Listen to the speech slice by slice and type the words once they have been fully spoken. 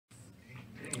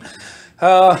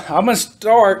I'm going to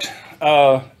start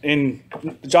in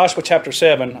Joshua chapter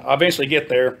 7. I'll eventually get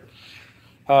there.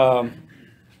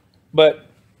 But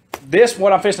this,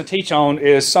 what I'm fixing to teach on,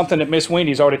 is something that Miss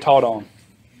Wendy's already taught on.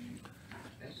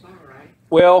 That's all right.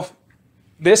 Well,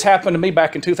 this happened to me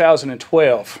back in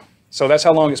 2012. So that's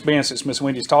how long it's been since Miss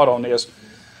Wendy's taught on this.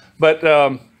 But,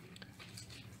 well,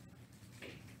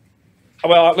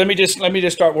 let me just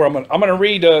start where I'm going to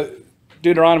read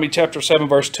Deuteronomy chapter 7,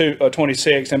 verse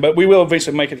 26, but we will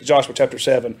eventually make it to Joshua chapter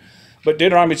 7. But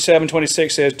Deuteronomy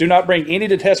 7:26 says, "Do not bring any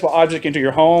detestable object into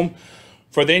your home,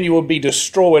 for then you will be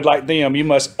destroyed like them. You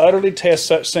must utterly detest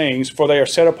such things, for they are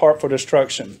set apart for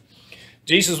destruction."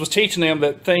 Jesus was teaching them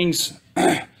that things,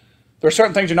 there are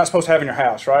certain things you're not supposed to have in your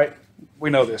house, right? We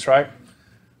know this, right?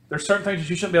 There's certain things that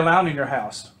you shouldn't be allowed in your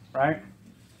house, right?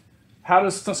 How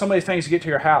does some of these things get to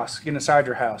your house, get inside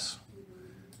your house?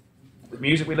 The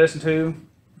music we listen to,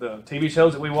 the TV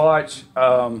shows that we watch,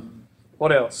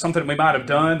 what else? Something we might have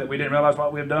done that we didn't realize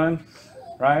what we have done,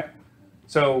 right?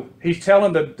 So he's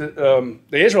telling the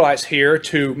Israelites here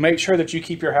to make sure that you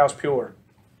keep your house pure,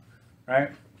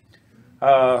 right?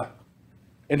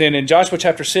 And then in Joshua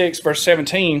chapter 6, verse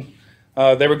 17,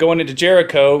 they were going into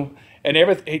Jericho, and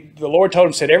the Lord told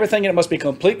him, said, "Everything in it must be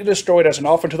completely destroyed as an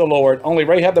offering to the Lord. Only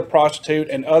Rahab the prostitute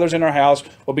and others in her house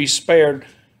will be spared,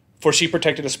 for she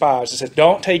protected the spies." It says,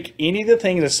 "Don't take any of the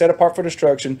things that's set apart for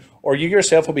destruction, or you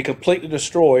yourself will be completely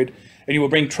destroyed, and you will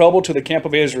bring trouble to the camp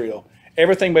of Israel.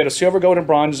 Everything made of silver, gold, and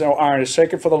bronze or iron is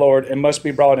sacred for the Lord and must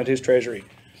be brought into his treasury."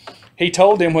 He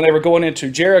told them when they were going into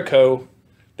Jericho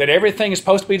that everything is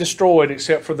supposed to be destroyed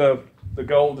except for the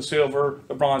gold, the silver,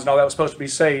 the bronze, and all that was supposed to be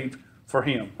saved for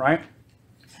him, right?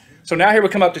 So now here we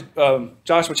come up to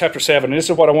Joshua chapter 7, and this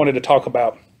is what I wanted to talk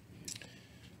about.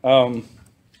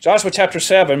 Joshua chapter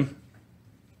 7,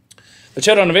 the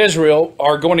children of Israel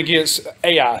are going against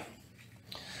Ai.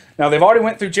 Now, they've already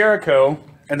went through Jericho,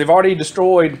 and they've already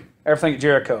destroyed everything at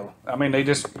Jericho. I mean, they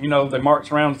just, they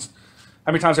marched around.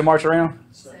 How many times they marched around?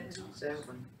 7.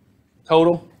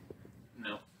 Total?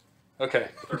 No. Okay.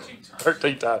 13 times.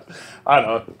 13 times. I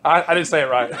know. I didn't say it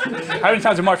right. How many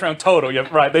times they marched around total? Yeah,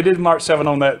 right. They did march 7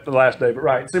 on the last day, but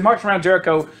right. So they marched around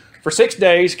Jericho for 6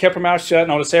 days, kept their mouths shut,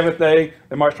 and on the 7th day,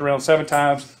 they marched around 7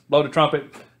 times, blow the trumpet.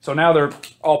 So now they're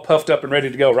all puffed up and ready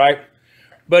to go, right?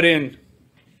 But in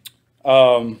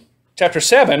chapter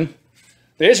 7,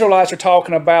 the Israelites are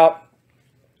talking about,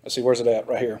 let's see, where's it at?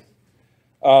 Right here.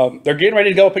 They're getting ready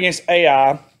to go up against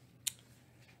Ai.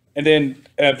 And then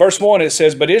verse 1, it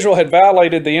says, "But Israel had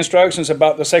violated the instructions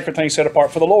about the sacred things set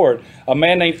apart for the Lord. A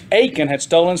man named Achan had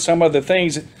stolen some of the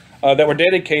things that were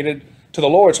dedicated to the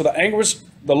Lord. So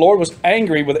the Lord was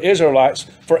angry with the Israelites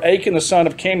for Achan, the son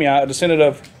of Camiah, a descendant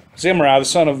of Zimri, the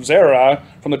son of Zerai,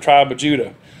 from the tribe of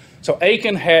Judah." So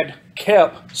Achan had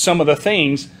kept some of the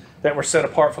things that were set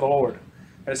apart for the Lord.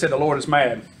 And it said the Lord is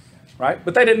mad, right?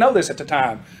 But they didn't know this at the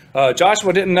time.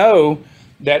 Joshua didn't know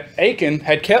that Achan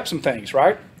had kept some things,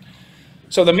 right?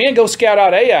 So the men go scout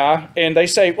out Ai, and they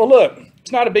say, "Well, look,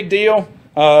 it's not a big deal.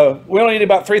 We only need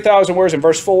about 3,000 warriors." In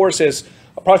verse 4, it says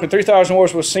approximately 3,000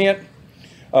 warriors were sent.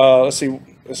 Let's see,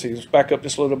 let's back up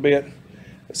just a little bit.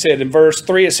 It said in verse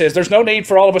 3, it says, "There's no need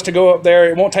for all of us to go up there.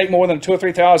 It won't take more than 2,000 or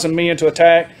 3,000 men to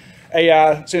attack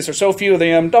Ai. Since there's so few of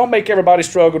them, don't make everybody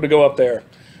struggle to go up there."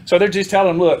 So they're just telling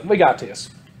them, "Look, we got this.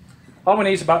 All we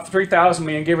need is about 3,000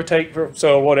 men, give or take,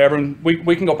 so whatever, and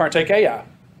we can go up there and take Ai."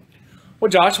 Well,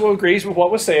 Joshua agrees with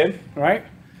what was said, right?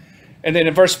 And then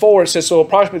in verse 4, it says, "So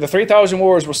approximately the 3,000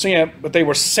 warriors were sent, but they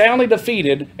were soundly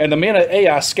defeated, and the men of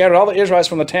Ai scattered all the Israelites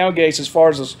from the town gates as far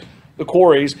as the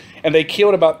quarries, and they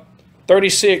killed about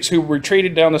 36 who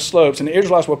retreated down the slopes. And the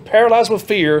Israelites were paralyzed with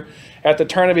fear at the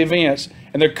turn of events,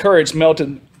 and their courage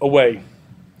melted away."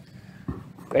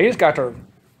 They just got their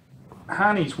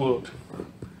hinds whooped,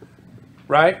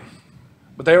 right?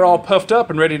 But they were all puffed up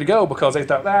and ready to go because they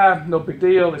thought, no big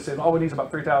deal. They said, all we need is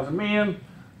about 3,000 men.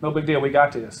 No big deal. We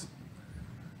got this.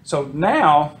 So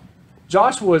now,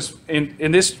 Joshua's,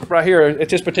 in this right here, at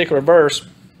this particular verse,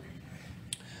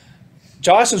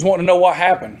 Joshua's wanting to know what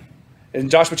happened. In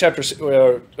Joshua chapter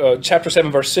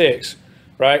 7, verse 6,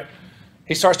 right?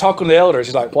 He starts talking to the elders.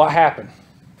 He's like, "What happened?"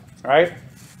 Right?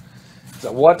 He's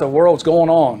like, "What the world's going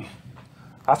on?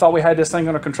 I thought we had this thing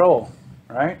under control,"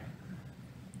 right?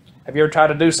 Have you ever tried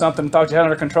to do something and thought you had it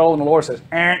under control and the Lord says,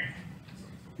 "Eh"?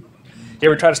 You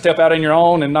ever try to step out on your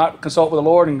own and not consult with the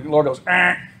Lord and the Lord goes,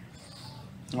 "Eh"?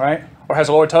 Right? Or has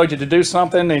the Lord told you to do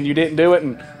something and you didn't do it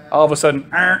and all of a sudden,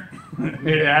 "Eh"?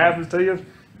 It happens to you,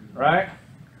 right?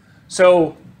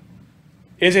 So,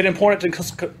 is it important to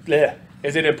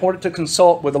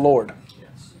consult with the Lord?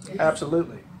 Yes.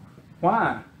 Absolutely.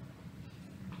 Why?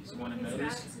 the one that made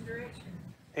us.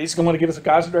 He's the one to give us a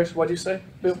guidance and direction. What did you say,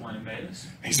 Bill? He's the one that made us.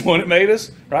 He's the one that made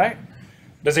us, right?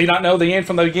 Does he not know the end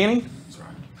from the beginning? That's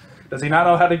right. Does he not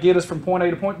know how to get us from point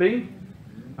A to point B?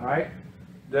 All right.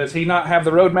 Does he not have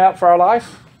the roadmap for our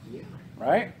life? Yeah.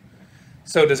 Right?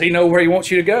 So does he know where he wants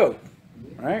you to go?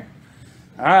 Right?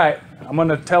 All right. I'm going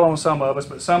to tell on some of us,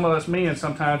 but some of us men,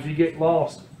 sometimes you get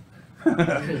lost.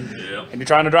 Yeah. And you're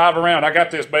trying to drive around. I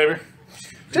got this, baby.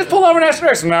 Just pull over and ask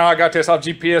direction. No, I got this. I'll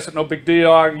GPS it. No big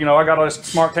deal. I got all this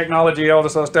smart technology, all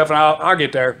this other stuff, and I'll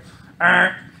get there.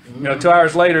 2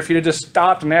 hours later, if you'd have just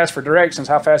stopped and asked for directions,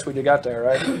 how fast would you got there,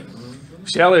 right?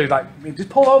 Shelly, just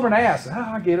pull over and ask. Oh,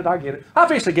 I get it. I'll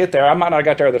eventually get there. I might not have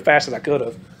got there as fast as I could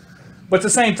have. But it's the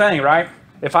same thing, right?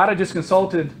 If I'd have just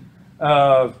consulted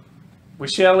with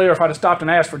Shelly, or if I'd have stopped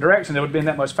and asked for directions, it would have been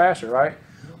that much faster, right?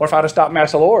 Or if I'd have stopped and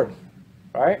asked the Lord,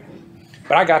 right?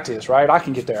 But I got this, right? I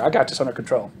can get there. I got this under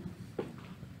control.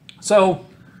 So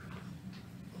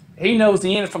he knows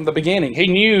the end from the beginning. He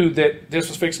knew that this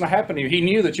was fixing to happen to you. He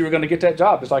knew that you were going to get that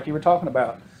job, just like you were talking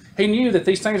about. He knew that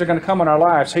these things are going to come in our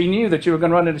lives. He knew that you were going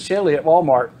to run into Shelly at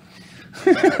Walmart.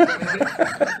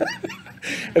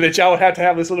 And that y'all would have to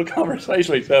have this little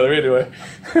conversation with each other anyway.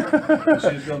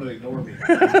 She's going to ignore me.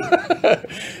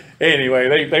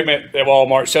 Anyway, they met at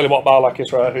Walmart. Shelly walked by like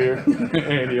this right here.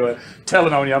 Anyway,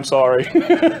 telling on you, I'm sorry.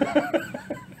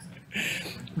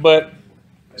 But,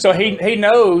 so he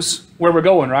knows where we're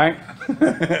going, right?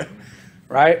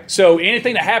 Right? So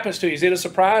anything that happens to you, is it a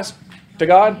surprise to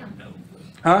God?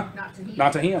 Huh?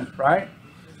 Not to him, right?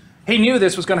 He knew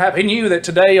this was going to happen. He knew that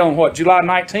today on July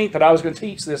 19th, that I was going to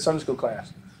teach this Sunday school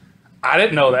class. I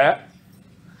didn't know that.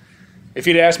 If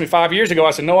he'd asked me 5 years ago, I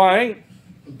said, no, I ain't.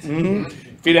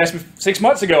 If he'd asked me 6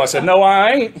 months ago, I said, no, I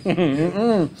ain't.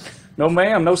 No,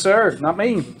 ma'am. No, sir. Not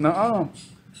me. No.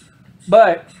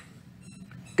 But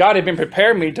God had been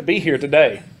preparing me to be here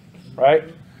today, right?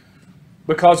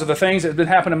 Because of the things that have been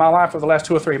happening in my life for the last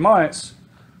 2 or 3 months,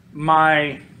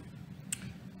 my,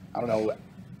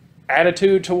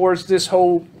 attitude towards this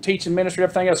whole teaching ministry,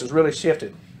 everything else has really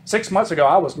shifted. 6 months ago,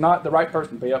 I was not the right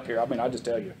person to be up here. I just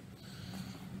tell you.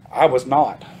 I was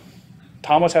not.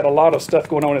 Thomas had a lot of stuff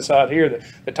going on inside here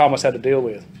that Thomas had to deal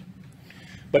with.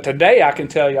 But today, I can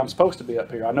tell you I'm supposed to be up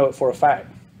here. I know it for a fact.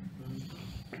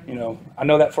 I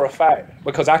know that for a fact.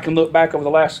 Because I can look back over the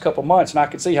last couple months and I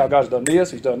can see how God's done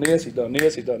this, He's done this, He's done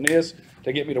this, He's done this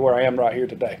to get me to where I am right here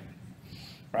today.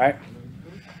 Right?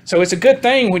 So it's a good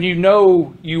thing when you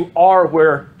know you are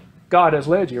where God has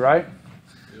led you, right?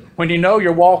 When you know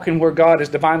you're walking where God has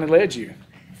divinely led you.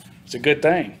 It's a good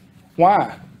thing.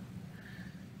 Why?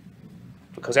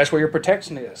 Because that's where your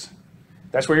protection is.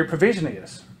 That's where your provision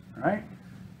is, right?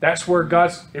 That's where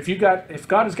if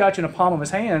God has got you in the palm of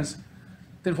His hands,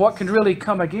 then what can really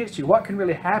come against you? What can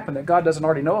really happen that God doesn't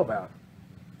already know about?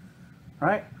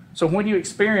 Right? So when you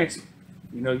experience,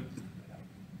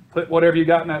 put whatever you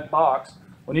got in that box,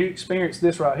 when you experience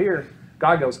this right here,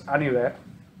 God goes, I knew that.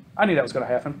 I knew that was going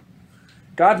to happen.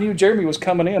 God knew Jeremy was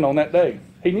coming in on that day.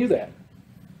 He knew that.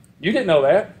 You didn't know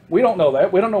that. We don't know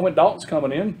that. We don't know when Dalton's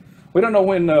coming in. We don't know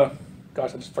when,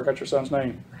 gosh, I just forgot your son's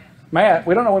name. Matt.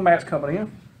 We don't know when Matt's coming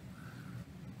in.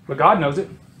 But God knows it.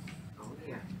 Oh,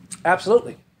 yeah.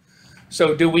 Absolutely.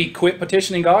 So do we quit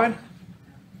petitioning God?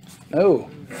 No.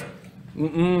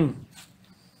 No.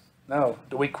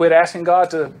 Do we quit asking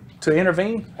God to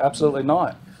intervene? Absolutely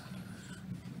not.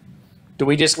 Do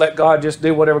we just let God just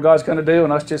do whatever God's going to do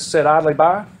and us just sit idly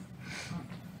by?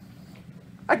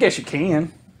 I guess you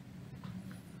can.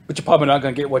 But you're probably not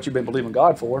going to get what you've been believing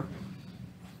God for.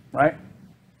 Right?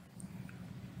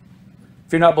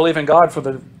 If you're not believing God for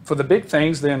the big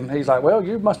things, then He's like, well,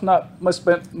 you must not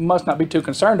be too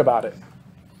concerned about it.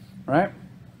 Right?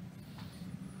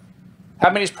 How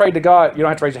many's prayed to God? You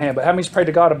don't have to raise your hand, but how many's prayed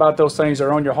to God about those things that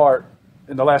are on your heart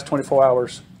in the last 24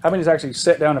 hours? How many's actually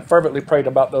sat down and fervently prayed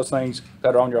about those things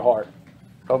that are on your heart?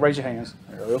 Don't raise your hands.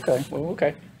 Okay. Well,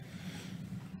 okay.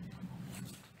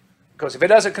 Because if it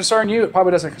doesn't concern you, it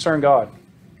probably doesn't concern God.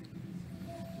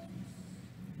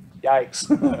 Yikes.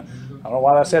 I don't know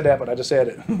why I said that, but I just said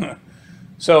it.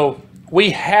 So we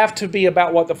have to be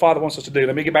about what the Father wants us to do.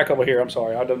 Let me get back over here. I'm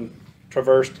sorry. I done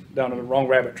traversed down the wrong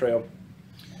rabbit trail.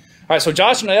 All right, so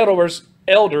Joshua and the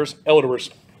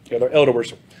elders. Yeah, they're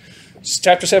elders.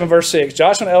 Chapter 7, verse 6.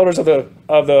 Joshua and the elders of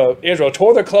the Israel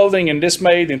tore their clothing in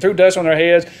dismay, and threw dust on their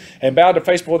heads, and bowed their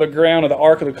face before the ground of the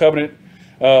ark of the covenant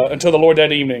until the Lord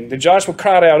that evening. Then Joshua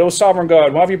cried out, O sovereign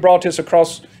God, why have you brought us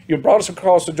across? You brought us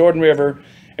across the Jordan River,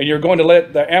 and you're going to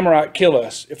let the Amorite kill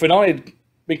us. If we'd only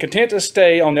be content to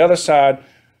stay on the other side,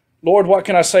 Lord, what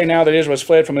can I say now that Israel has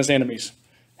fled from his enemies?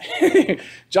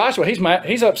 Joshua,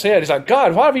 he's upset. He's like,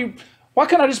 God, why Why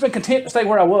couldn't I just been content to stay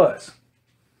where I was?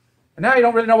 And now you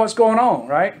don't really know what's going on,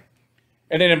 right?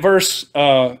 And then in verse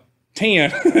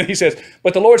 10, he says,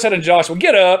 but the Lord said unto Joshua,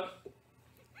 get up.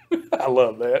 I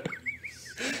love that.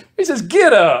 He says,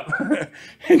 get up.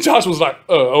 And Joshua's like,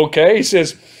 okay. He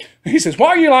says, why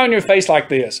are you lying on your face like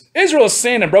this? Israel has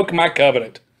sinned and broken my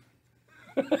covenant.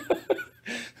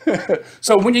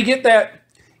 So when you get that,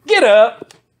 get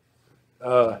up.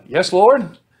 Yes,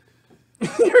 Lord.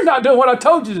 You're not doing what I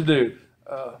told you to do.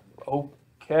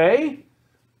 Okay.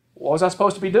 What was I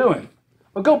supposed to be doing?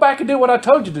 Well, go back and do what I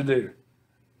told you to do.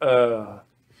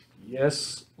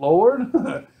 Yes, Lord.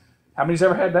 How many's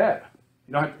ever had that?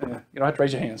 You don't have to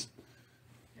raise your hands.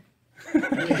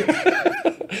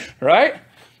 Right?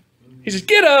 He says,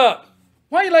 get up.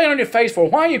 Why are you laying on your face for?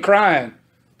 Why are you crying?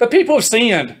 The people have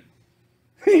sinned.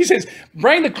 He says,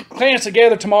 bring the clans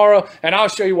together tomorrow and I'll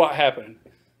show you what happened.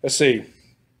 Let's see.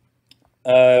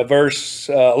 Verse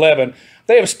 11.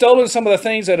 They have stolen some of the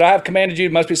things that I have commanded you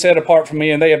must be set apart from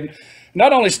me. And they have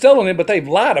not only stolen it, but they've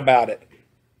lied about it.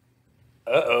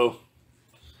 Uh-oh.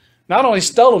 Not only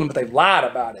stolen it, but they've lied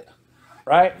about it.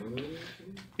 Right?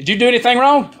 Did you do anything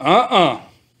wrong? How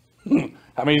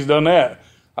many's done that?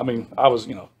 I mean, I was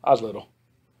little.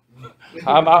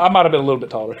 I might have been a little bit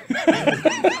taller.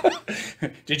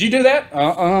 Did you do that?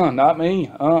 Not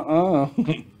me.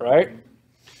 Right?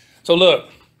 So look.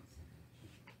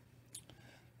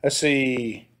 Let's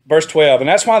see. Verse 12. And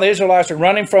that's why the Israelites are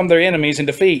running from their enemies in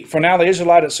defeat. For now the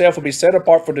Israelite itself will be set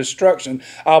apart for destruction.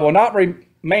 I will not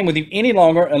remain with you any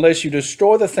longer unless you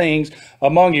destroy the things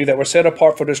among you that were set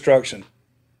apart for destruction.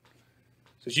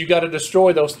 Says you got to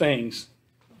destroy those things.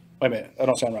 Wait a minute. That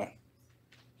don't sound right.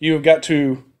 You've got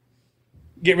to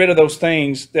get rid of those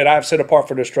things that I've set apart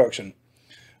for destruction.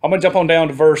 I'm going to jump on down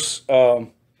to verse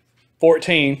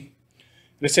 14.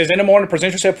 It says, in the morning,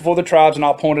 present yourself before the tribes, and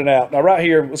I'll point it out. Now, right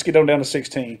here, let's get down to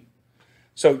 16.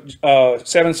 So,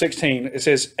 7:16, it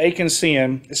says, Achan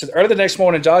sinned. It says, early the next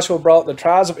morning, Joshua brought the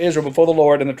tribes of Israel before the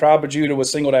Lord, and the tribe of Judah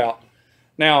was singled out.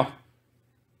 Now,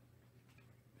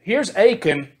 here's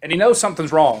Achan, and he knows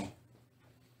something's wrong.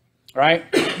 Right?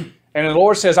 And the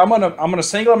Lord says, I'm gonna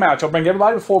single them out. You'll bring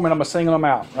everybody before me, and I'm going to single them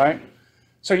out. Right?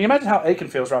 So, you imagine how Achan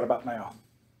feels right about now.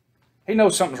 He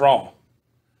knows something's wrong.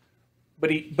 But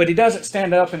he doesn't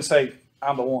stand up and say,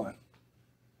 I'm the one.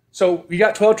 So you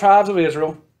got 12 tribes of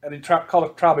Israel, and he called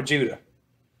it the tribe of Judah.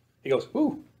 He goes,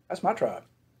 ooh, that's my tribe.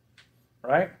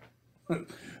 Right?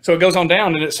 So it goes on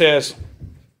down, and it says,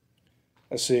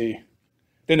 let's see.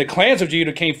 Then the clans of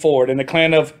Judah came forward, and the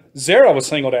clan of Zerah was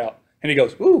singled out. And he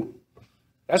goes, ooh,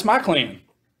 that's my clan.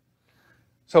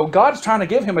 So God's trying to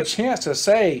give him a chance to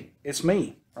say, it's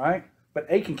me. Right? But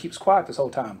Achan keeps quiet this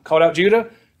whole time. Called out Judah,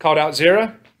 called out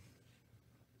Zerah.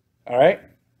 All right.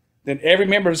 Then every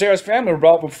member of Zerah's family were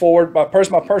brought forward by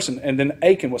person, and then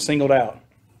Achan was singled out.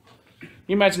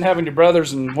 You imagine having your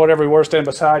brothers and whatever were stand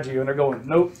beside you, and they're going,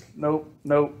 nope, nope,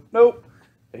 nope, nope.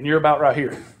 And you're about right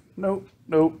here. Nope,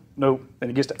 nope, nope. Then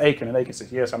he gets to Achan, and Achan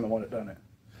says, yes, I'm the one that done it.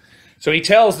 So he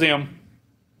tells them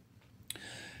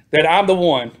that I'm the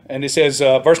one. And it says,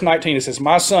 verse 19, it says,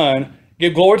 my son,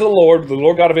 give glory to the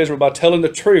Lord God of Israel, by telling the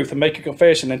truth and make your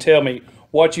confession and tell me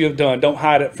what you have done. Don't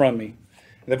hide it from me.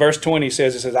 The verse 20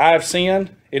 says, I have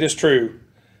sinned, it is true,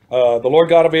 the Lord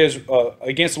God of Israel,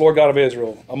 against the Lord God of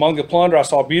Israel. Among the plunder I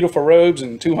saw beautiful robes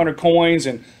and 200 coins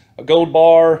and a gold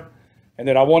bar, and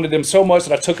then I wanted them so much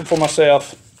that I took them for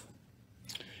myself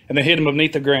and then hid them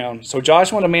beneath the ground. So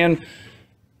Joshua and the men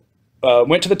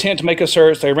went to the tent to make a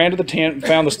search. They ran to the tent and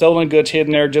found the stolen goods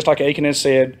hidden there, just like Achan had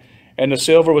said, and the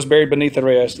silver was buried beneath the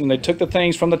rest. And they took the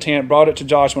things from the tent, brought it to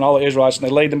Joshua and all the Israelites, and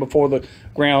they laid them before the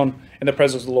ground in the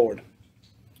presence of the Lord.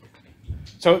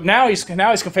 So now he's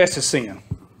confessed his sin,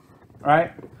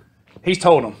 right? He's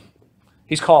told them.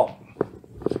 He's caught.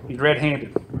 He's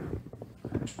red-handed.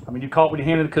 I mean, you caught with your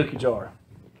hand in the cookie jar,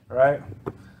 right?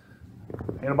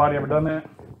 Anybody ever done that?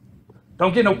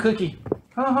 Don't get no cookie.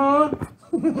 Yeah,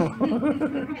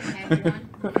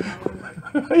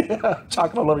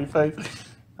 chocolate all over your face.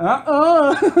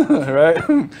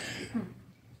 Right?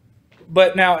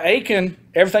 But now Achan,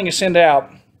 everything is sent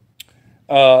out,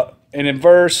 and in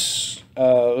verse.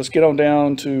 Let's get on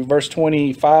down to verse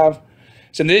 25.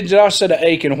 So then Joshua said to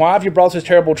Achan, why have you brought this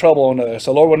terrible trouble on us?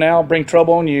 The Lord will now bring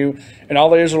trouble on you. And all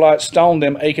the Israelites stoned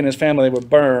them, Achan and his family, they were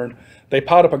burned. They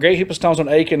piled up a great heap of stones on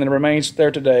Achan, and it remains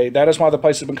there today. That is why the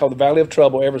place has been called the Valley of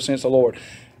Trouble ever since the Lord.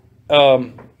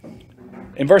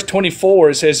 In verse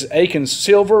 24, it says, Achan's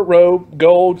silver, robe,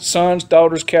 gold, sons,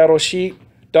 daughters, cattle, sheep,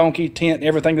 donkey, tent, and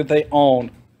everything that they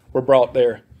owned were brought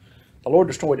there. The Lord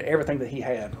destroyed everything that he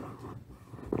had.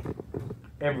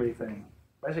 Everything.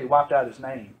 Basically wiped out his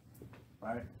name,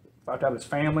 right? wiped out his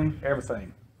family,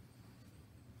 everything.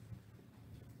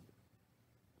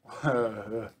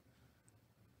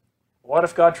 What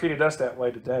if God treated us that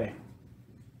way today?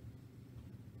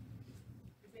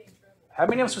 How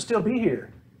many of us would still be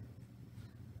here?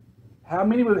 How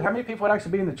many people would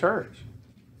actually be in the church?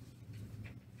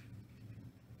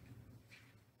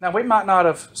 Now, we might not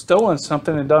have stolen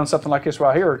something and done something like this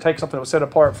right here, or take something that was set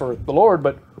apart for the Lord,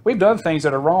 but we've done things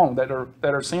that are wrong, that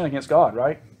are sin against God,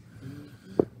 right?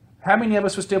 How many of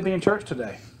us would still be in church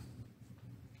today?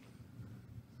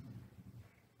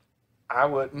 I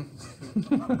wouldn't.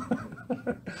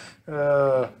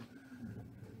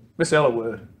 Miss Ella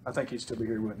would. I think he'd still be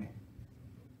here, wouldn't he?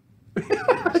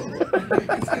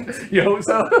 You hope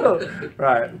so?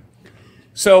 Right.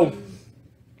 So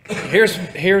here's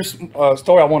a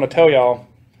story I want to tell y'all.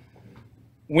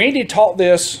 Wendy taught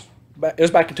this. It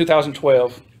was back in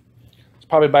 2012. It's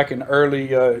probably back in early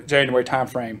January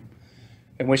timeframe.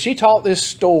 And when she taught this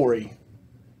story,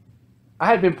 I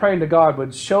had been praying to God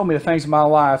would show me the things in my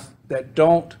life that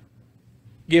don't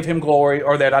give him glory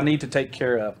or that I need to take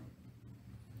care of.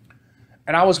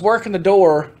 And I was working the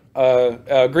door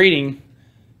greeting,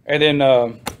 and then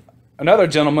another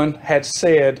gentleman had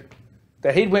said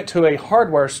that he went to a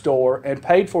hardware store and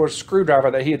paid for a screwdriver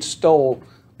that he had stole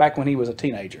back when he was a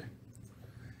teenager.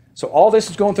 So all this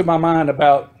is going through my mind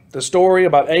about the story,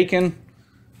 about Achan,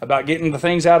 about getting the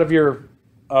things out of your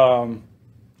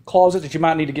closet that you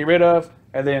might need to get rid of.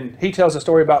 And then he tells a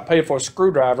story about paying for a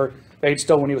screwdriver that he'd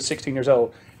stolen when he was 16 years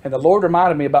old. And the Lord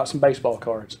reminded me about some baseball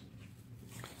cards.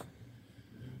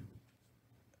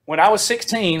 When I was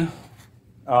 16,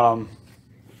 I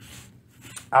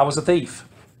was a thief.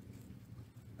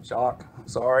 Shock.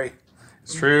 Sorry.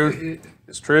 It's true.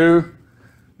 It's true.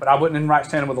 But I wasn't in right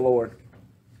standing with the Lord.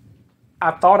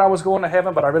 I thought I was going to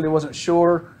heaven, but I really wasn't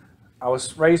sure. I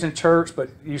was raised in church, but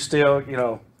you still,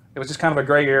 it was just kind of a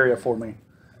gray area for me.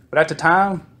 But at the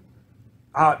time,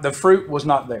 the fruit was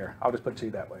not there. I'll just put it to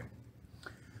you that way.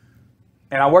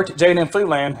 And I worked at J&M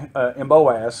Foodland in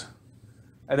Boaz.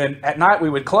 And then at night we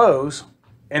would close,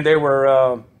 and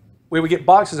we would get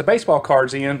boxes of baseball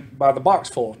cards in by the box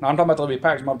full. Now I'm talking about the little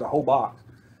package, I'm talking about the whole box.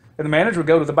 And the manager would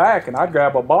go to the back, and I'd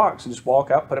grab a box and just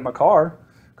walk out, put it in my car,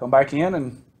 come back in,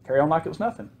 and carry on like it was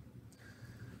nothing.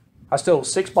 I stole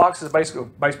 6 boxes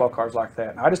of baseball cards like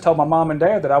that. And I just told my mom and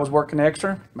dad that I was working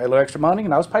extra, made a little extra money,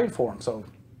 and I was paid for them. So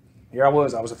here I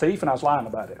was a thief, and I was lying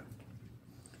about it.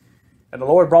 And the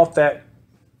Lord brought that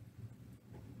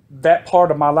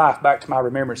part of my life back to my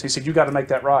remembrance. He said, you got to make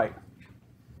that right.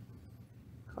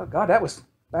 Oh, God, that was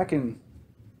back in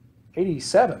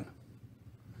 87.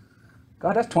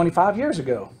 God, that's 25 years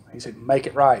ago. He said, make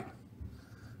it right.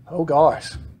 Oh,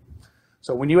 gosh.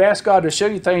 So when you ask God to show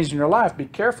you things in your life, be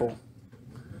careful.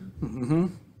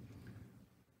 Don't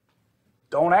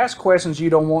ask questions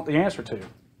you don't want the answer to.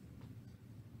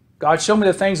 God, show me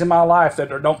the things in my life that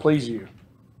don't please you.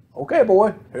 Okay,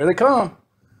 boy, here they come.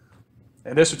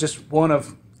 And this was just one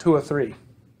of 2 or 3.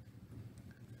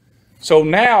 So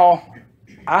now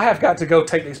I have got to go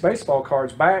take these baseball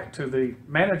cards back to the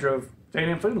manager of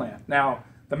J&M Foodland. Now,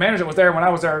 the manager that was there when I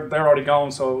was there, they're already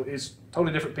gone, so it's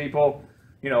totally different people.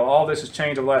 All this has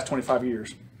changed over the last 25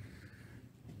 years.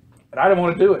 But I didn't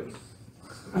want to do it.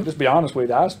 I'll just be honest with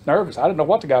you. I was nervous. I didn't know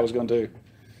what the guy was going to do.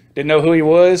 Didn't know who he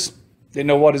was. Didn't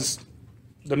know what his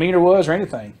demeanor was or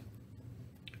anything.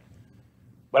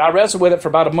 But I wrestled with it for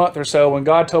about a month or so. When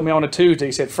God told me on a Tuesday,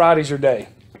 he said, Friday's your day.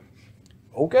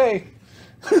 Okay.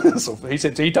 So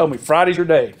he told me, Friday's your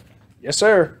day. Yes,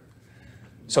 sir.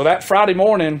 So that Friday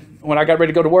morning, when I got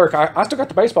ready to go to work, I still got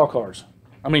the baseball cards.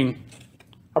 I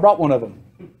brought one of them.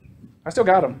 I still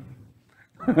got them.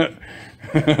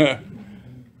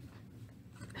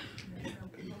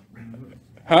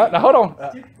 Huh? Now, hold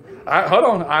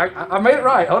on. I made it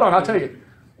right. Hold on, I'll tell you.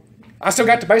 I still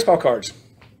got the baseball cards.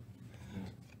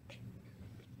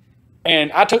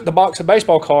 And I took the box of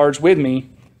baseball cards with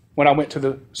me when I went to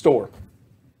the store.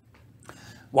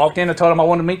 Walked in and told him I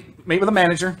wanted to meet with the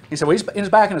manager. He said, well, he's in his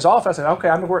back in his office. I said, okay,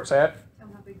 I know where it's at. Tell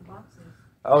them how big the box is.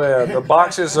 Oh, yeah, the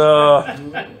box is, It's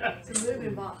a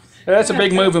moving box. that's a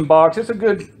big moving box. It's a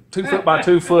good 2 foot by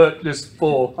 2 foot, just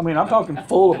full. I'm talking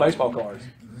full of baseball cards.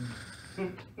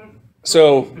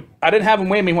 So I didn't have them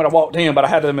with me when I walked in, but I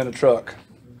had them in the truck.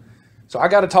 So I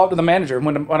got to talk to the manager.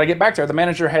 When I get back there, the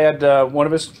manager had one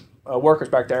of his workers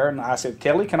back there, and I said,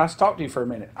 Kelly, can I talk to you for a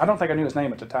minute? I don't think I knew his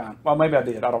name at the time. Well, maybe I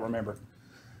did. I don't remember.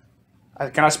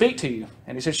 Can I speak to you?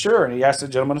 And he said, sure. And he asked the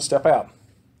gentleman to step out.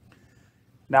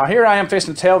 Now, here I am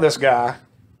fixing to tell this guy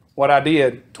what I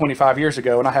did 25 years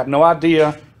ago, and I have no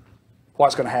idea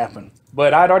what's going to happen.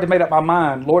 But I'd already made up my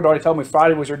mind. Lord already told me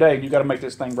Friday was your day, and you got to make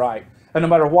this thing right. And no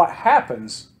matter what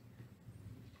happens,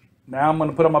 now I'm going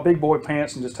to put on my big boy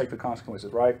pants and just take the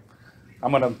consequences, right?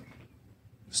 I'm going to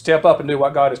step up and do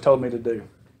what God has told me to do.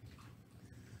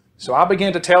 So I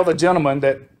began to tell the gentleman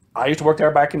that I used to work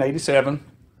there back in '87,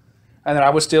 and that I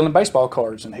was stealing baseball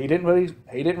cards, and he didn't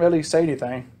really say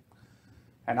anything.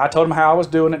 And I told him how I was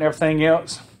doing it and everything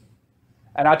else.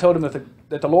 And I told him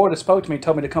that the Lord had spoke to me and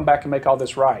told me to come back and make all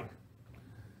this right.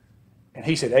 And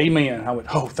he said, amen. And I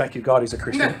went, oh, thank you, God, he's a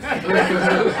Christian.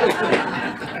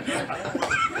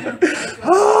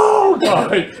 Oh,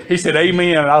 God. He said,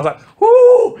 amen. And I was like,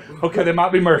 whoo, okay, there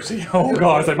might be mercy. Oh,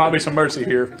 God, there might be some mercy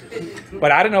here.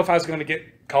 But I didn't know if I was going to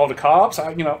get called the cops.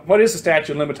 What is the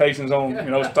statute of limitations on,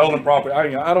 stolen property?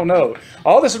 I don't know.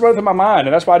 All this is running through my mind,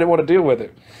 and that's why I didn't want to deal with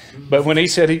it. But when he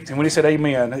said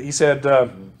amen, he said, well,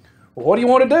 what do you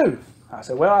want to do? I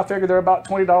said, well, I figured they're about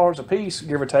 $20 a piece,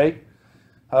 give or take.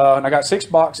 And I got 6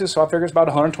 boxes, so I figured it's about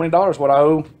 $120 what I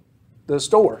owe the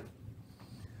store.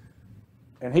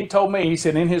 And he told me, he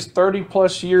said in his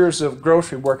 30-plus years of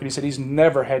grocery working, he said he's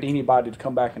never had anybody to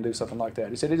come back and do something like that.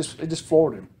 He said it just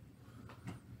floored him.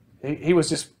 He was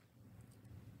just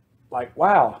like,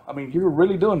 wow, I mean, you're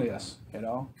really doing this,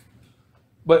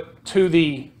 But to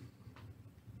the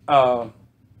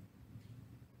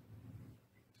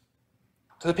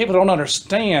people who don't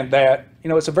understand that,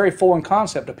 it's a very foreign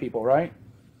concept to people, right?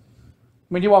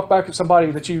 I mean, you walk back at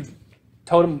somebody that you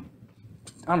told them,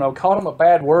 called them a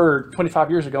bad word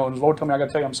 25 years ago, and the Lord told me I got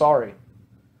to tell you I'm sorry.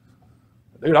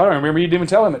 Dude, I don't remember you even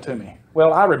telling it to me.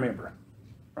 Well, I remember,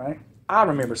 right? I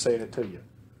remember saying it to you.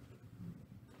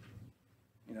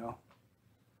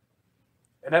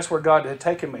 And that's where God had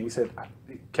taken me. He said,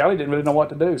 Kelly didn't really know what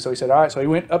to do. So he said, all right. So he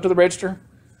went up to the register.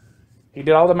 He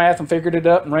did all the math and figured it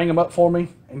up and rang them up for me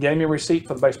and gave me a receipt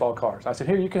for the baseball cards. I said,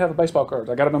 here, you can have the baseball cards.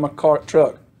 I got them in my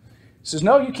truck. He says,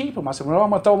 no, you keep them. I said, well,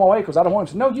 I'm going to throw them away because I don't want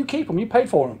them. He said, no, you keep them. You paid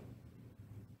for them.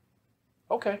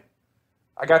 Okay.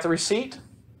 I got the receipt.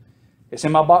 It's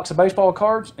in my box of baseball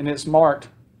cards, and it's marked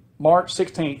March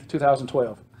 16th,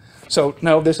 2012. So,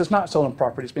 no, this is not stolen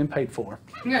property. It's been paid for.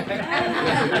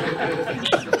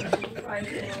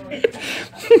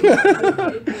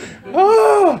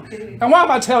 Oh, and why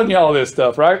am I telling you all this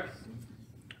stuff, right?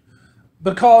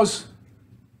 Because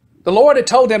the Lord had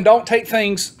told them, don't take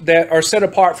things that are set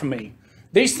apart from me.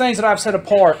 These things that I've set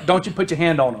apart, don't you put your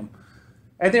hand on them.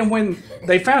 And then when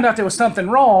they found out there was something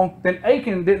wrong, then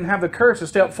Achan didn't have the courage to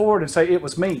step forward and say, it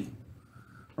was me.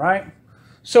 Right?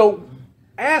 So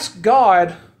ask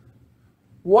God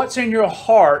what's in your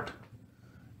heart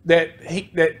that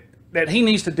he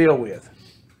needs to deal with.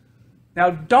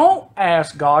 Now, don't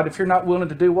ask God if you're not willing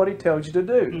to do what he tells you to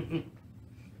do.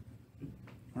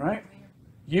 Right?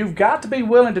 You've got to be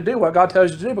willing to do what God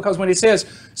tells you to do, because when he says,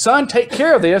 son, take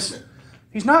care of this,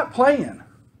 he's not playing.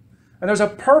 And there's a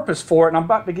purpose for it, and I'm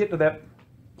about to get to that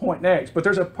point next. But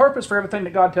there's a purpose for everything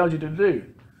that God tells you to do.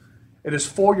 It is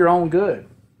for your own good.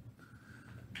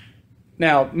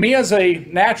 Now, me as a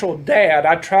natural dad,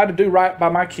 I try to do right by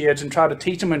my kids and try to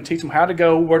teach them how to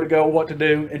go, where to go, what to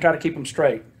do, and try to keep them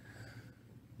straight.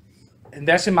 And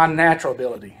that's in my natural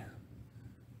ability.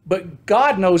 But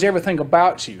God knows everything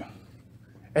about you.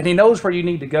 And he knows where you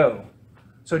need to go.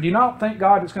 So do you not think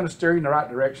God is going to steer you in the right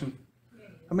direction?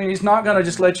 I mean, he's not going to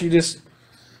just let you just,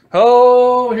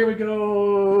 oh, here we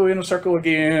go, in a circle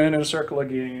again,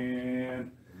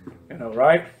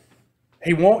 right?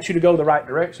 He wants you to go the right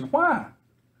direction. Why?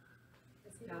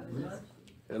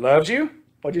 He loves you?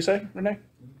 What'd you say, Renee?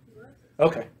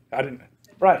 Okay, I didn't.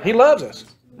 Right, he loves us,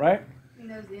 right? He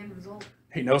knows the end result.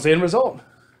 He knows the end result.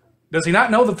 Does he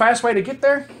not know the fast way to get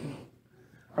there?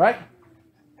 Right?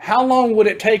 How long would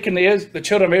it take in the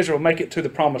children of Israel to make it to the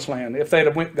promised land if they'd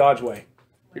have went God's way?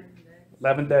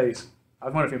 11 days. I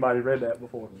was wondering if anybody read that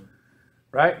before.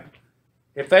 Right?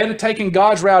 If they had taken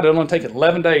God's route, it would only take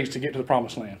 11 days to get to the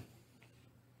promised land.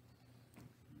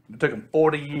 It took them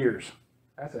 40 years.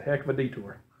 That's a heck of a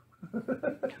detour.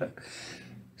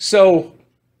 So,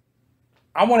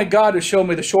 I wanted God to show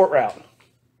me the short route.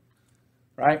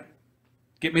 Right?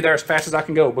 Get me there as fast as I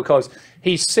can go, because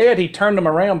he said he turned them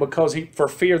around because for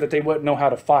fear that they wouldn't know how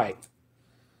to fight.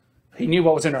 He knew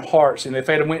what was in their hearts, and if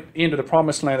they had went into the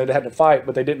promised land, they'd had to fight,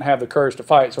 but they didn't have the courage to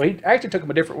fight. So he actually took them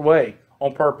a different way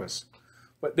on purpose.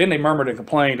 But then they murmured and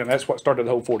complained, and that's what started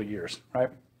the whole 40 years, right?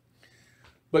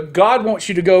 But God wants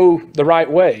you to go the right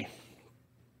way.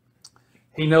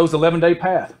 He knows the 11-day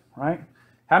path, right?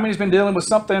 How many's been dealing with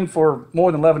something for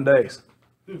more than 11 days?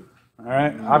 All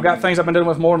right, I've got things I've been dealing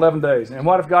with more than 11 days. And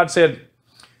what if God said,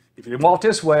 if you walk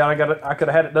this way, I could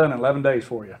have had it done in 11 days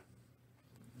for you?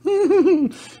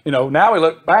 Now we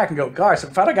look back and go, gosh,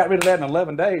 if I'd have got rid of that in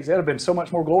 11 days, that'd have been so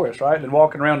much more glorious, right? Than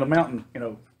walking around the mountain,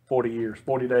 40 years,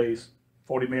 40 days,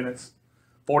 40 minutes,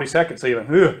 40 seconds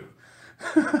even.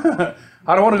 Ugh.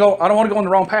 I don't want to go on the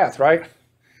wrong path, right?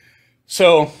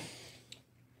 So,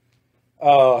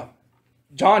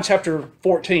 John chapter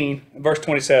 14, verse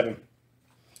 27. It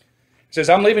says,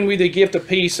 I'm leaving with you a gift of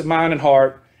peace of mind and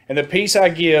heart, and the peace I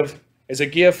give is a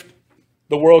gift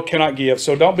the world cannot give.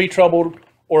 So don't be troubled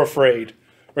or afraid.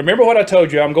 Remember what I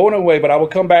told you. I'm going away, but I will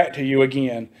come back to you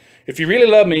again. If you really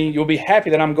love me, you'll be happy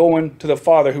that I'm going to the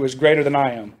Father who is greater than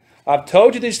I am. I've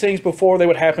told you these things before they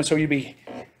would happen,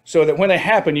 so that when they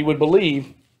happen, you would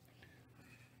believe.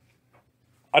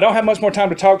 I don't have much more time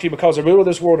to talk to you because the ruler of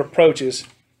this world approaches.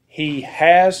 He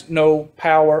has no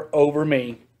power over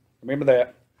me. Remember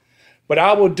that. But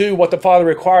I will do what the Father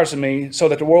requires of me so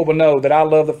that the world will know that I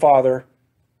love the Father.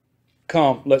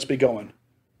 Come, let's be going.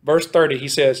 Verse 30, he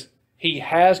says, he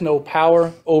has no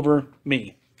power over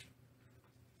me.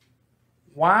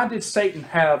 Why did Satan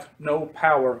have no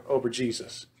power over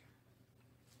Jesus?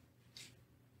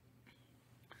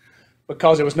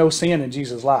 Because there was no sin in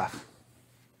Jesus' life.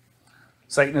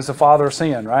 Satan is the father of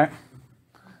sin, right?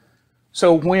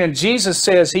 So when Jesus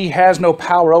says he has no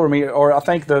power over me, or I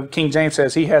think the King James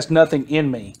says he has nothing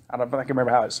in me. I don't think I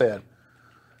remember how it said.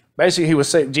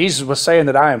 Basically, Jesus was saying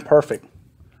that I am perfect.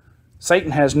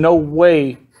 Satan has no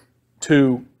way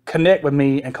to connect with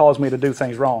me and cause me to do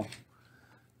things wrong.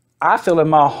 I feel in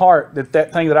my heart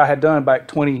that thing that I had done back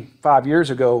 25 years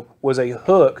ago was a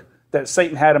hook that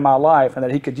Satan had in my life and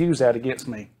that he could use that against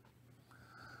me.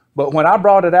 But when I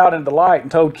brought it out into the light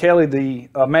and told Kelly, the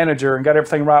manager, and got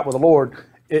everything right with the Lord,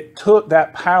 it took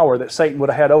that power that Satan would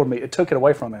have had over me. It took it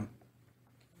away from him.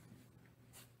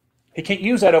 He can't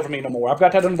use that over me no more. I've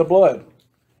got that under the blood.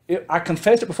 I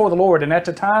confessed it before the Lord, and at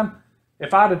the time,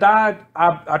 if I'd have died,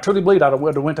 I truly believe I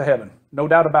would have went to heaven. No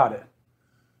doubt about it.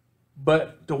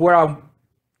 But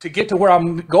to get to where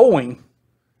I'm going,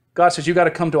 God says you got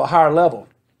to come to a higher level.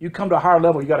 You come to a higher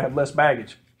level, you got to have less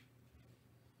baggage.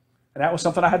 And that was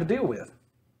something I had to deal with.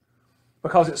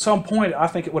 Because at some point, I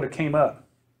think it would have came up.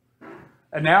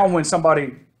 And now when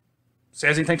somebody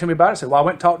says anything to me about it, I say, well, I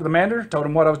went and talked to the manager, told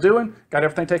him what I was doing, got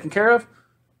everything taken care of,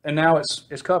 and now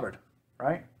it's covered,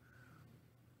 right?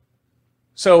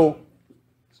 So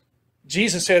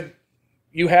Jesus said,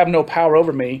 you have no power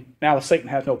over me. Now Satan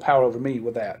has no power over me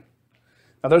with that.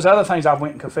 Now there's other things I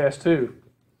went and confessed too.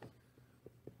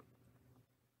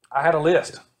 I had a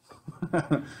list.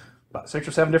 About 6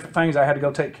 or 7 different things I had to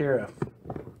go take care of.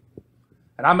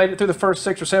 And I made it through the first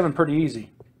 6 or 7 pretty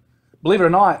easy. Believe it or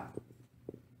not,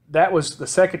 that was the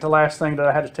second to last thing that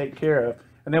I had to take care of.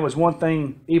 And there was one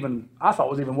thing even I thought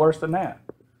was even worse than that.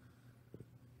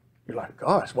 You're like,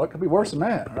 gosh, what could be worse than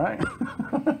that, right?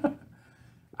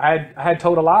 I had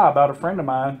told a lie about a friend of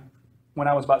mine when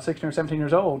I was about 16 or 17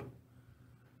 years old.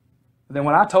 And then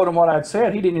when I told him what I'd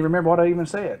said, he didn't even remember what I even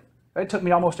said. It took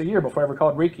me almost a year before I ever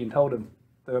called Ricky and told him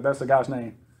that's the guy's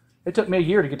name. It took me a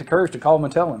year to get the courage to call him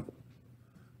and tell him.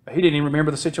 But he didn't even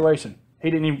remember the situation.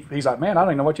 He's like, man, I don't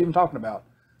even know what you're even talking about.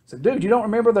 I said, dude, you don't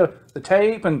remember the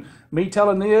tape and me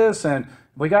telling this, and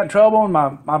we got in trouble, and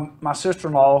my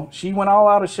sister-in-law, she went all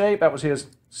out of shape. That was his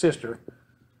sister.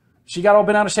 She got all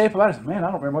bent out of shape about it. I said, man,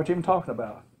 I don't remember what you're even talking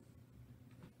about.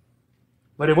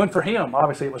 But it went for him.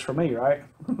 Obviously, it was for me, right?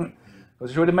 It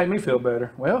sure didn't make me feel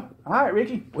better. Well, all right,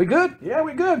 Ricky, we good? Yeah,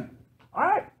 we good. All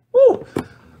right. Woo.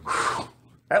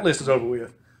 That list is over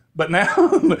with. But now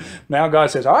God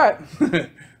says, all right,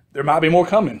 there might be more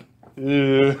coming.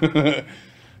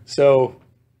 So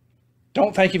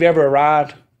don't think you've ever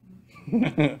arrived.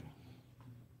 Has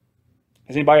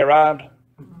anybody arrived?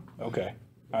 Okay.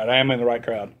 All right, I am in the right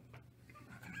crowd.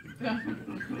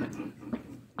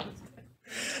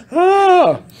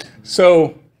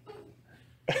 So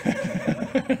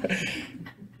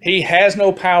he has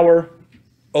no power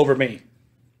over me.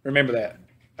 Remember that.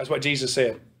 That's what Jesus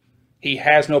said. He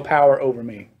has no power over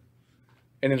me.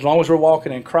 And as long as we're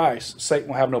walking in Christ, Satan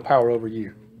will have no power over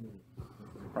you.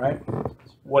 Right?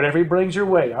 Whatever he brings your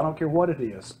way, I don't care what it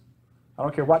is. I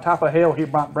don't care what type of hell he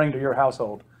might bring to your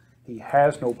household. He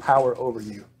has no power over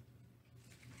you.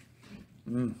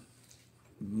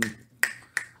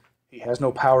 He has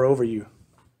no power over you.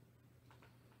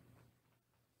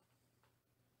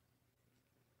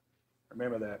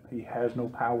 Remember that. He has no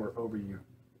power over you.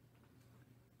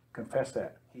 Confess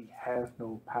that. He has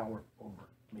no power over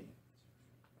me.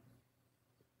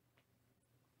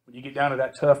 When you get down to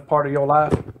that tough part of your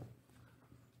life,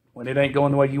 when it ain't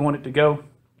going the way you want it to go,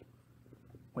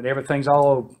 when everything's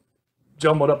all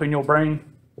jumbled up in your brain,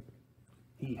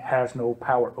 he has no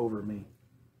power over me.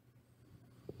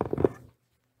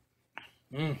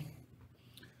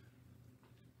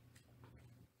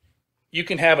 You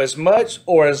can have as much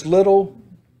or as little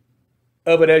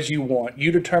of it as you want.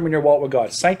 You determine your walk with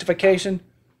God. Sanctification,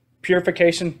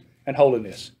 purification, and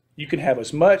holiness. You can have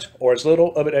as much or as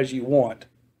little of it as you want.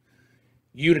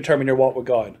 You determine your walk with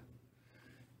God.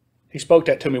 He spoke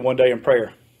that to me one day in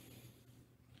prayer.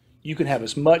 You can have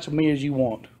as much of me as you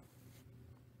want.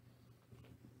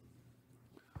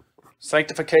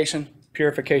 Sanctification,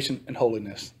 purification, and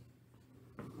holiness.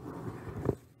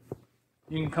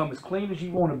 You can come as clean as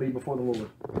you want to be before the Lord.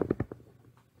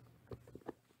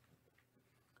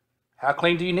 How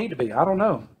clean do you need to be? I don't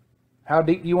know. How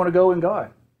deep do you want to go in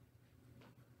God?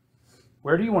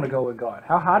 Where do you want to go in God?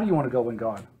 How high do you want to go in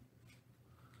God?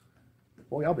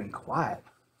 Boy, y'all been quiet.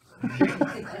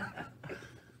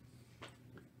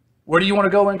 Where do you want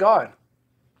to go in God?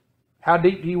 How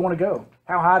deep do you want to go?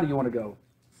 How high do you want to go?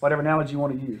 Whatever analogy you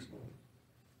want to use.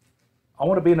 I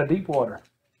want to be in the deep water.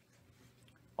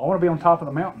 I want to be on top of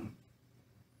the mountain.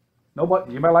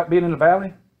 Nobody, anybody like being in the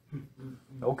valley?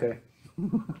 Okay.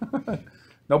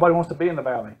 Nobody wants to be in the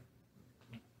valley.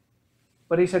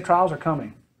 But he said trials are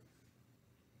coming.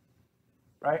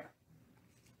 Right?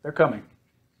 They're coming.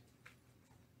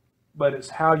 But it's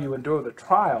how you endure the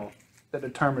trial that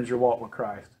determines your walk with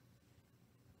Christ.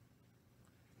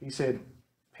 He said,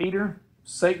 Peter,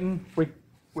 Satan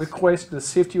requested to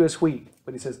sift you as wheat.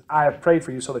 But he says, I have prayed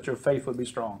for you so that your faith would be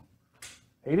strong.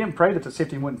 He didn't pray that the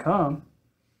sifting wouldn't come.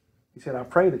 He said, I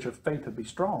pray that your faith would be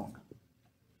strong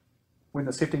when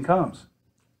the sifting comes.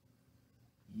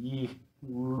 Yeah.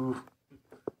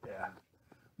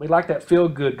 We like that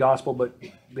feel-good gospel, but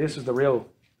this is the real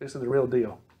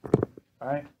deal. All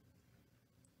right?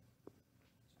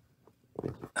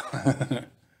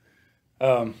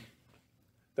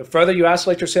 The further you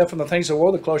isolate yourself from the things of the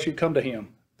world, the closer you come to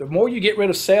Him. The more you get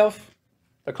rid of self,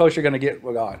 the closer you're going to get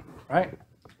with God. Right?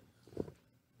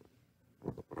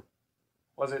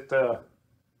 Was it, come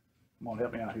on,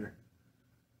 help me out here.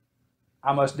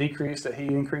 I must decrease that He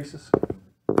increases.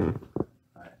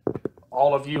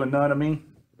 All of you and none of me.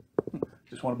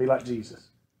 Just want to be like Jesus.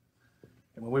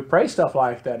 And when we pray stuff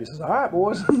like that, he says, all right,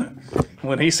 boys.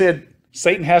 When he said,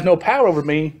 Satan has no power over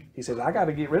me, he says, I got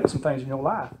to get rid of some things in your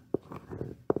life.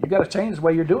 You got to change the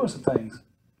way you're doing some things.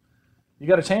 You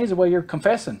got to change the way you're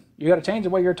confessing. You got to change the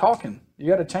way you're talking. You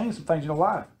got to change some things in your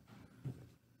life.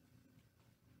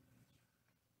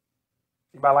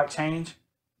 Anybody like change?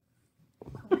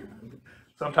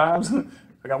 Sometimes.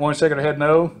 I got one shaking her head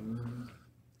no.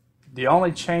 The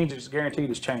only change that's guaranteed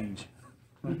is change.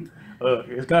 Look,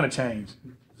 it's going to change.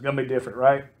 It's going to be different,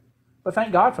 right? But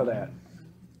thank God for that.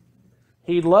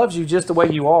 He loves you just the way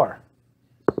you are.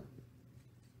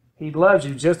 He loves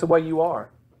you just the way you are.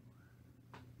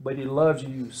 But He loves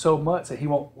you so much that He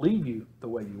won't leave you the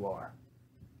way you are.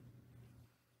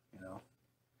 You know,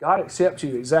 God accepts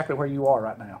you exactly where you are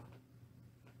right now.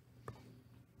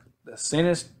 The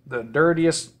sinnest, the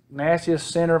dirtiest, nastiest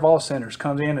sinner of all sinners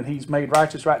comes in and He's made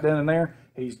righteous right then and there.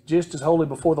 He's just as holy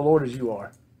before the Lord as you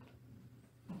are.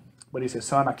 But He says,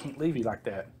 son, I can't leave you like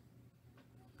that.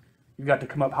 You've got to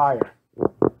come up higher.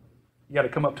 You got to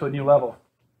come up to a new level.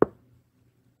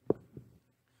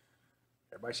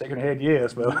 Everybody shaking their head,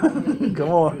 yes, but come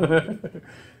on.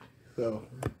 So,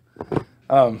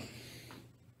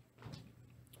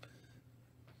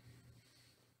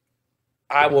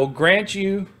 I will grant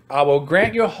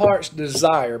your heart's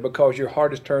desire because your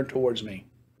heart is turned towards me.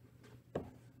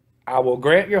 I will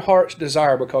grant your heart's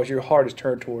desire because your heart is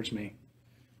turned towards me.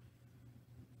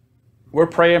 We're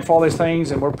praying for all these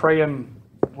things and we're praying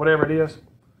whatever it is.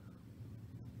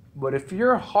 But if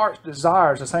your heart's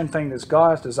desire is the same thing as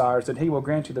God's desires, then He will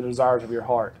grant you the desires of your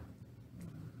heart.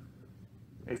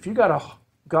 If you got a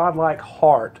God-like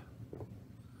heart,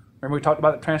 remember we talked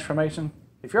about the transformation?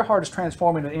 If your heart is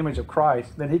transforming in the image of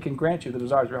Christ, then He can grant you the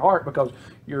desires of your heart because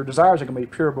your desires are going to be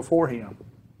pure before Him.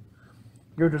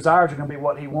 Your desires are going to be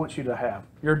what He wants you to have.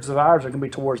 Your desires are going to be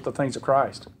towards the things of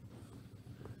Christ.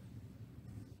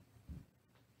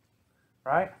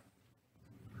 Right?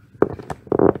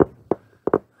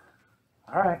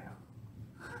 All right.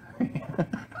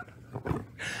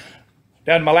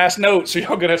 Down to my last note, so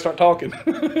y'all going to start talking. All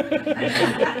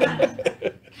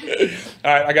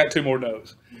right, I got 2 more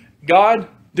notes. God,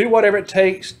 do whatever it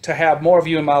takes to have more of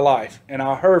you in my life. And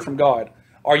I heard from God,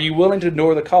 are you willing to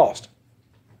endure the cost?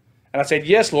 And I said,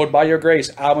 yes, Lord, by your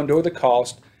grace, I will endure the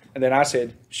cost. And then I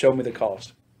said, show me the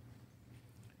cost.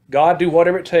 God, do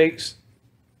whatever it takes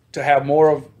to have more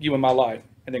of you in my life.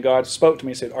 And then God spoke to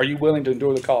me and said, are you willing to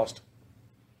endure the cost?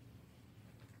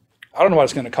 I don't know what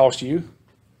it's going to cost you.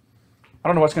 I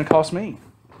don't know what it's going to cost me.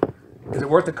 Is it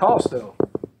worth the cost, though?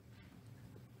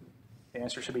 The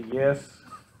answer should be yes.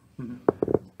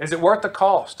 Is it worth the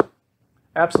cost?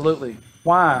 Absolutely.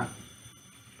 Why?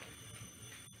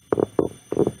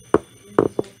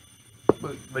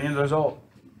 The end result.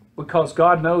 Because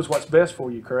God knows what's best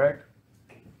for you, correct?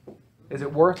 Is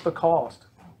it worth the cost?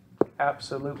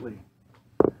 Absolutely.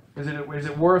 Is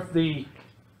it worth the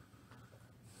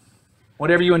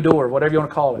whatever you endure, whatever you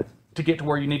want to call it, to get to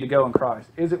where you need to go in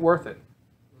Christ? Is it worth it?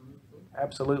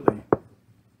 Absolutely.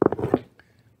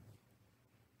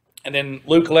 And then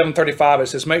Luke 11:35, it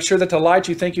says, make sure that the light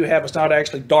you think you have is not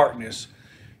actually darkness.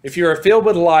 If you are filled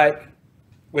with light,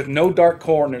 with no dark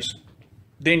corners,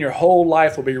 then your whole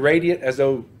life will be radiant as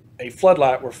though a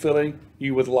floodlight were filling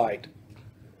you with light.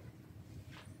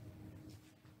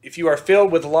 If you are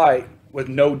filled with light with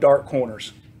no dark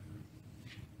corners.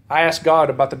 I ask God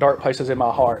about the dark places in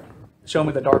my heart. Show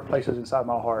me the dark places inside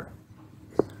my heart.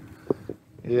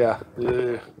 Yeah.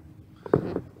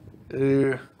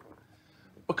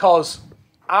 Because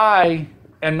I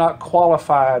am not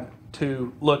qualified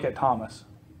to look at Thomas.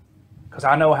 Because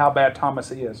I know how bad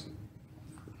Thomas is.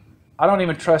 I don't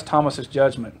even trust Thomas's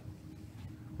judgment.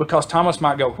 Because Thomas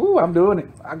might go, whoo, I'm doing it.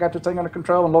 I got this thing under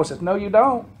control. And the Lord says, no, you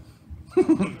don't.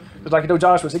 It's like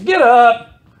Joshua said, get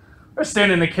up. There's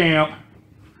sin in the camp.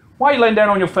 Why are you laying down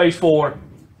on your face for?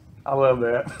 I love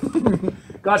that.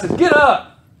 God says, get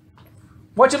up.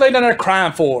 What you laying down there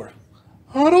crying for?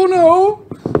 I don't know.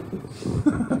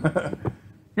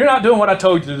 You're not doing what I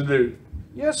told you to do.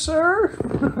 Yes, sir.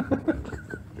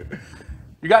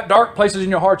 You got dark places in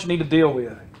your heart you need to deal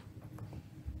with.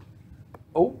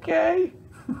 Okay.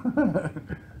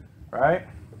 Right?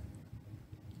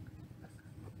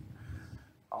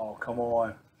 Oh, come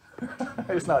on.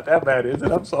 It's not that bad, is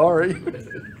it? I'm sorry.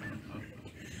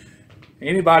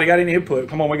 Anybody got any input?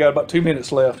 Come on, we got about 2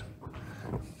 minutes left.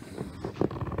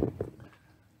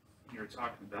 You're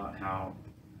talking about how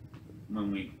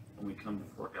when we come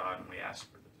before God and we ask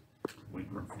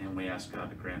God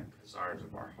to grant the desires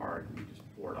of our heart, and we just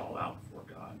pour it all out before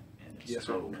God, and it's Yes,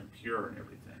 sir. total and pure and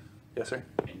everything. Yes, sir.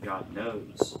 And God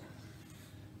knows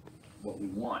what we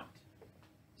want.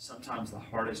 Sometimes the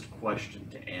hardest question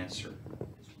to answer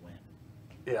is when,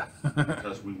 Yeah.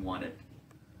 because we want it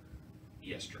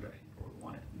yesterday, or we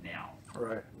want it now.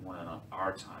 Right. We want it on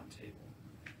our timetable.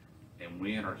 And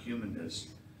we in our humanness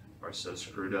are so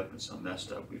screwed up and so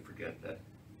messed up, we forget that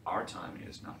our timing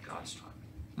is not God's timing.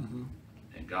 Mm-hmm.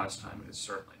 And God's timing is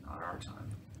certainly not our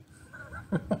timing.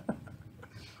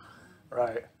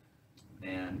 Right.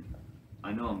 And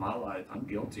I know in my life, I'm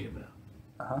guilty of that.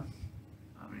 Uh-huh.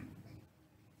 I mean,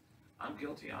 I'm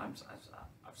guilty. I've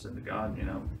said to God, you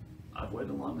know, I've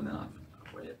waited long enough.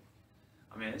 I've waited.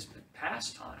 I mean, it's been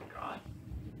past time, God.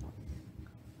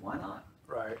 Why not?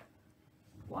 Right.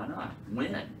 Why not?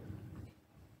 When?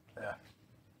 Yeah.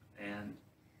 And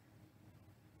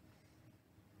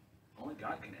only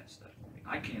God can answer that for me.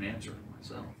 I can't answer it for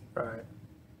myself. Right.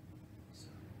 So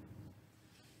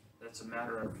that's a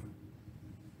matter of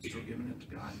still giving it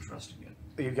to God and trusting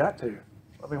it. You got to.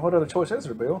 I mean, what other choice is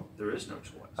there, Bill? There is no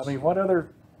choice. I mean, whatever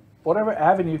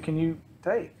avenue can you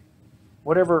take?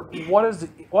 What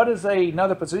is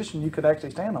another position you could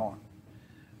actually stand on?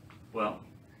 Well,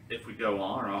 if we go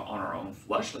on our own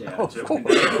fleshly Of attitude, we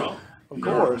course. can go Of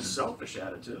our own course. selfish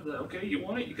attitude. That, okay, you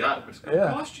want it, you got it. But it's going to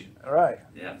Yeah. cost you. All right.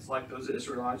 Yeah, it's like those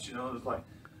Israelites. You know, it's like,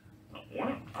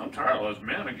 well, I'm tired of this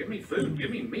manna. Give me food.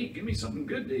 Give me meat. Give me something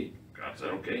good to eat. God said,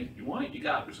 okay, you want it, you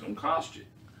got it. It's going to cost you,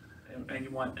 and they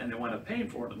wind up paying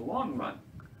for it in the long run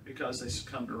because they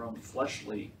succumb to their own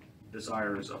fleshly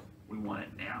desires of we want it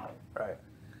now. Right.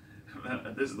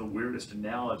 This is the weirdest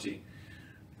analogy.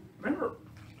 Remember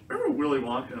Willy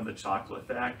Wonka and the Chocolate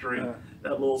Factory? Yeah.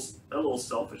 That little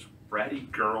selfish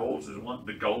bratty girl was wanting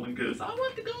the golden goose. I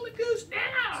want the golden goose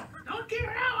now. Don't care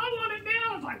how, I want it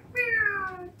now. It's like,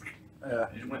 meow. Yeah.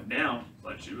 And she went down. It's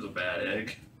like she was a bad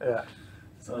egg. Yeah.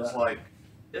 So it's like,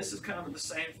 this is kind of the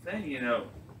same thing, you know.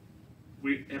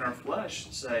 We, in our flesh,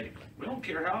 say, we don't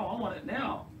care how, I want it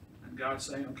now. And God's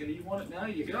saying, okay, you want it now,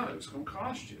 you got it. It's going to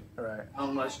cost you. Right.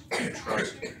 Unless you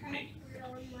trust me.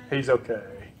 He's okay.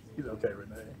 He's okay,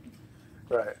 Renee.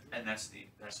 Right. And that's the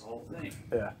whole thing.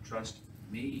 Yeah. Trust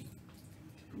me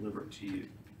to deliver it to you.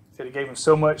 Said he gave him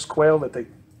so much quail that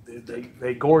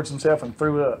they gorged themselves and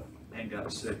threw up. And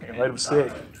got sick. And made him sick.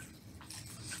 died.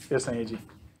 Yes, Angie.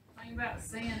 The thing about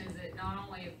sin is it not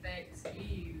only affects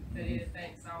you, but it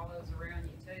affects all those around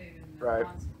you too, and the Right.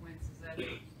 consequences of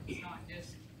it. It's not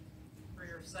just for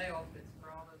yourself, it's for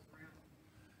all those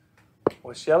around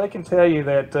Well, Shelley can tell you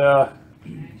that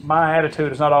my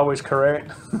attitude is not always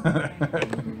correct.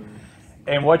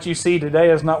 And what you see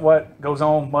today is not what goes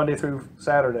on Monday through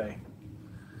Saturday.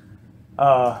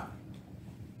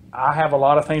 I have a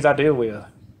lot of things I deal with,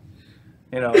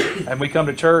 you know, and we come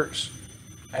to church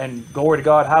and glory to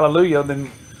God, hallelujah, then,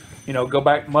 you know, go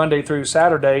back Monday through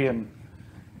Saturday and,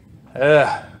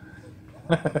 but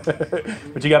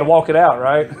you got to walk it out,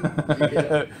 right?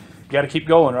 You got to keep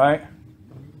going, right?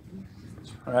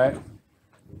 Right?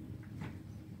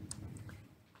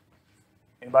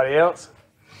 Anybody else?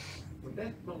 Well,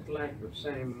 that's most like the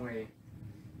same way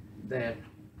that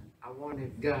I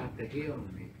wanted God to heal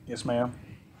me. Yes, ma'am.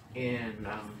 And,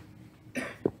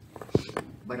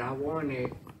 but I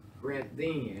wanted right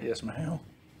then. Yes, ma'am.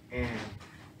 And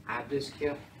I just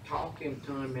kept talking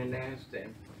to him and asked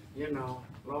him, you know,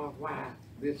 Lord, why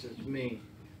this is me?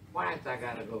 Why is I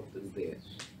gotta go through this?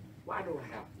 Why do I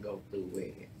have to go through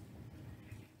with it?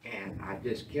 And I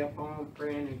just kept on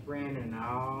praying and praying, and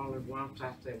all at once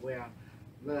I said, well,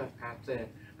 look, I said,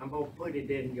 I'm gonna put it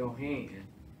in your hand,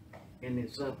 and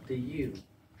it's up to you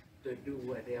to do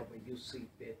whatever you see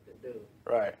fit to do.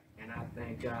 Right. And I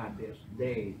thank God this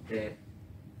day that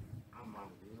I'm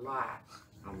a lot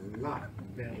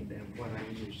better than what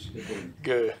I used to be.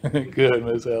 Good. Good,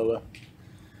 Miss Ella.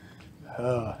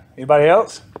 Anybody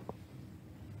else?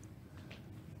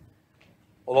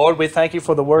 Well, Lord, we thank you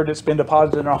for the word that's been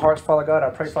deposited in our hearts, Father God. I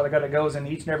pray, Father God, it goes in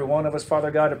each and every one of us,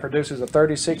 Father God. It produces a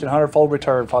 36 and 100-fold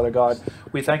return, Father God.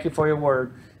 We thank you for your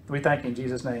word. We thank you in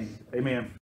Jesus' name. Amen.